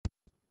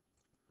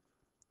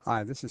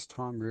Hi, this is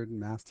Tom Reardon,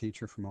 math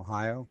teacher from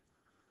Ohio.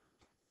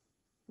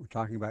 We're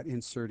talking about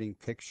inserting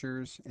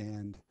pictures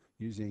and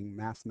using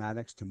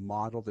mathematics to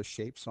model the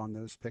shapes on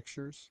those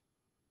pictures.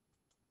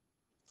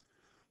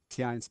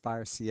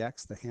 TI-Nspire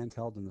CX, the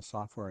handheld and the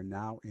software are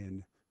now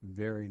in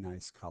very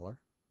nice color.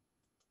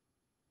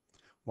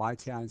 Why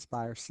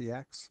TI-Nspire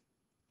CX?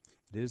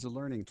 It is a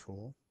learning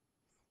tool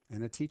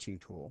and a teaching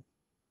tool.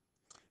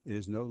 It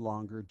is no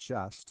longer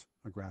just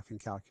a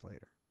graphing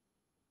calculator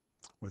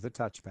with a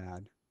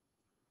touchpad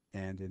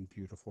and in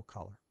beautiful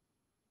color.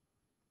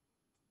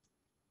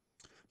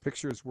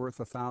 Picture is worth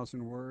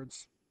 1,000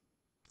 words.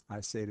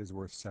 I say it is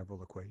worth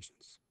several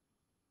equations.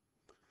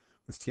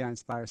 With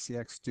TI-Nspire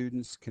CX,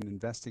 students can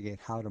investigate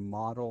how to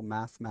model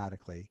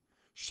mathematically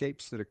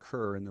shapes that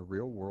occur in the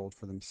real world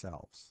for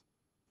themselves.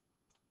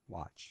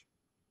 Watch.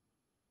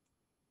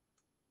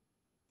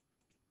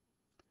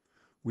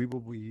 We will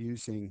be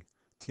using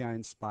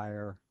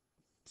TI-Nspire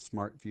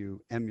SmartView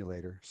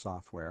emulator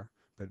software,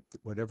 but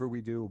whatever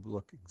we do will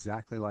look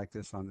exactly like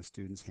this on the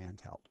student's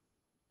handheld.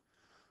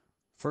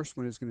 First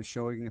one is going to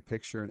show you a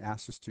picture and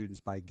ask the students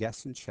by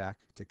guess and check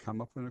to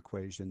come up with an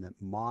equation that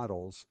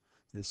models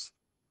this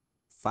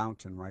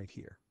fountain right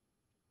here.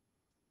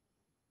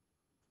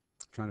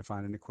 Trying to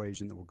find an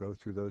equation that will go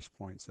through those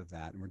points of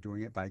that. And we're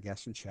doing it by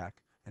guess and check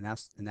and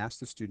ask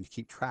the student to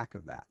keep track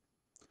of that.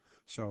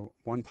 So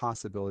one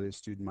possibility, a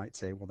student might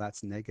say, well,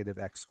 that's negative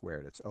x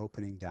squared. It's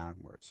opening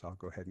downwards. So I'll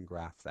go ahead and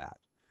graph that.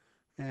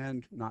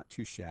 And not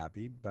too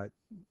shabby, but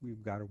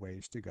we've got a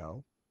ways to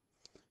go.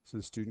 So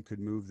the student could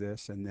move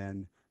this and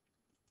then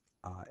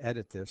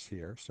edit this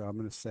here. So I'm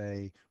going to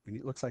say,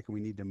 it looks like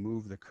we need to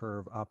move the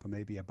curve up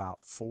maybe about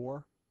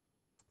 4.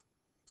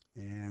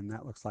 And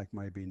that looks like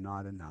maybe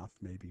not enough,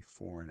 maybe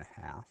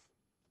 4.5.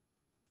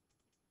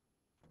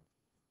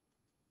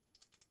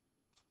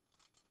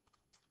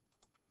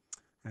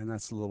 And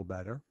that's a little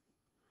better.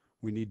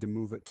 We need to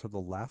move it to the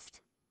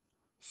left.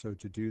 So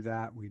to do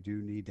that, we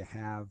do need to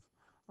have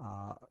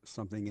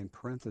something in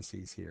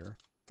parentheses here.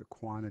 The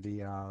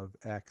quantity of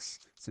x,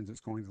 since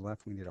it's going to the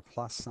left, we need a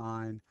plus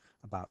sign,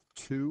 about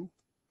 2.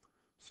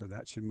 So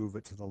that should move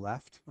it to the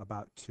left,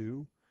 about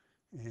 2.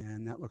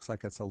 And that looks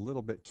like it's a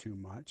little bit too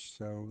much.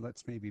 So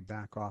let's maybe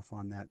back off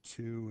on that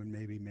 2 and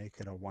maybe make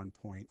it a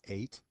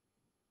 1.8.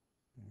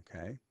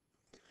 Okay.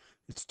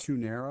 It's too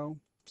narrow.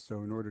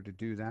 So in order to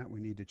do that,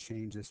 we need to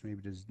change this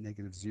maybe to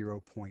negative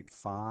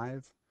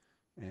 0.5.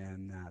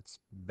 And that's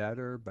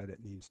better, but it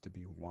needs to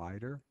be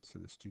wider. So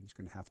the student's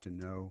going to have to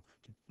know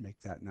to make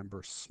that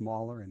number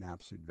smaller in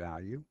absolute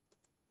value.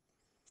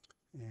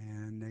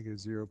 And negative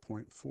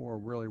 0.4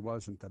 really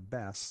wasn't the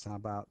best. How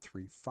about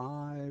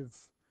 3.5?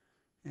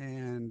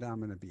 And I'm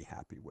going to be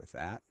happy with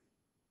that.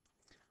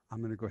 I'm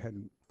going to go ahead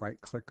and right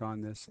click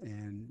on this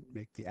and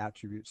make the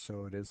attribute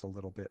so it is a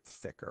little bit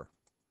thicker,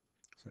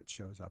 so it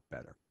shows up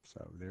better.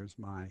 So there's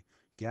my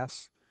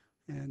guess,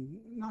 and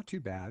not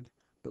too bad.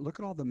 But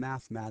look at all the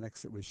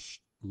mathematics that was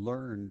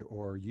learned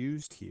or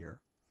used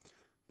here.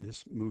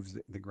 This moves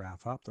the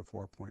graph up, the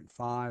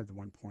 4.5, the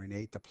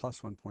 1.8, the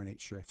plus 1.8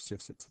 shifts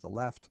it to the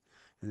left,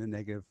 and the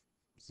negative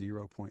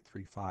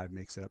 0.35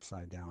 makes it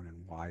upside down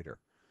and wider.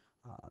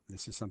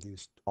 This is something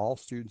all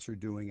students are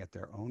doing at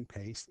their own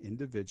pace,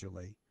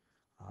 individually.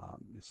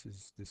 This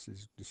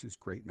is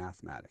great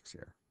mathematics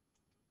here.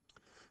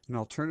 An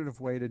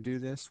alternative way to do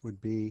this would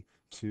be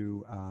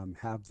to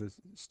have the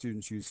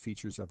students use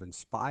features of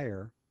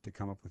Nspire to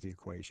come up with the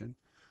equation.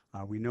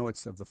 We know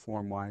it's of the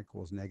form y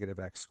equals negative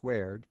x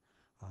squared.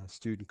 A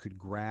student could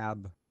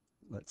grab,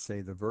 let's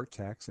say, the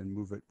vertex and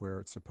move it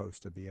where it's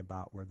supposed to be,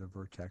 about where the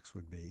vertex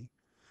would be,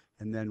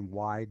 and then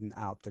widen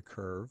out the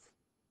curve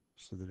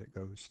so that it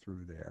goes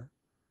through there.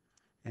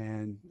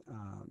 And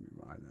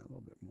widen that a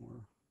little bit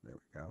more. There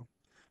we go.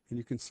 And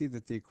you can see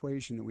that the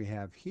equation that we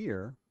have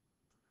here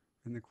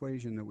and the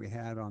equation that we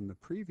had on the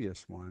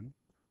previous one,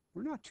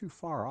 we're not too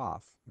far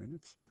off. I mean,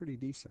 it's pretty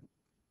decent.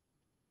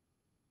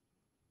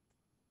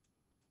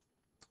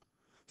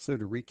 So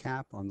to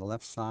recap, on the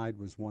left side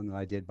was one that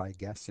I did by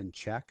guess and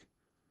check.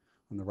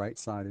 On the right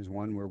side is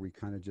one where we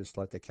kind of just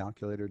let the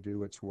calculator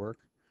do its work.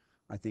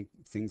 I think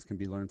things can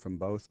be learned from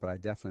both, but I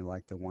definitely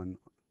like the one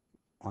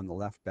on the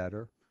left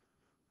better.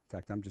 In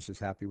fact, I'm just as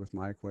happy with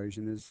my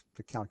equation as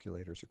the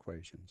calculator's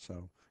equation.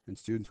 So, and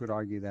students would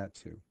argue that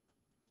too.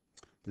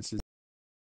 This is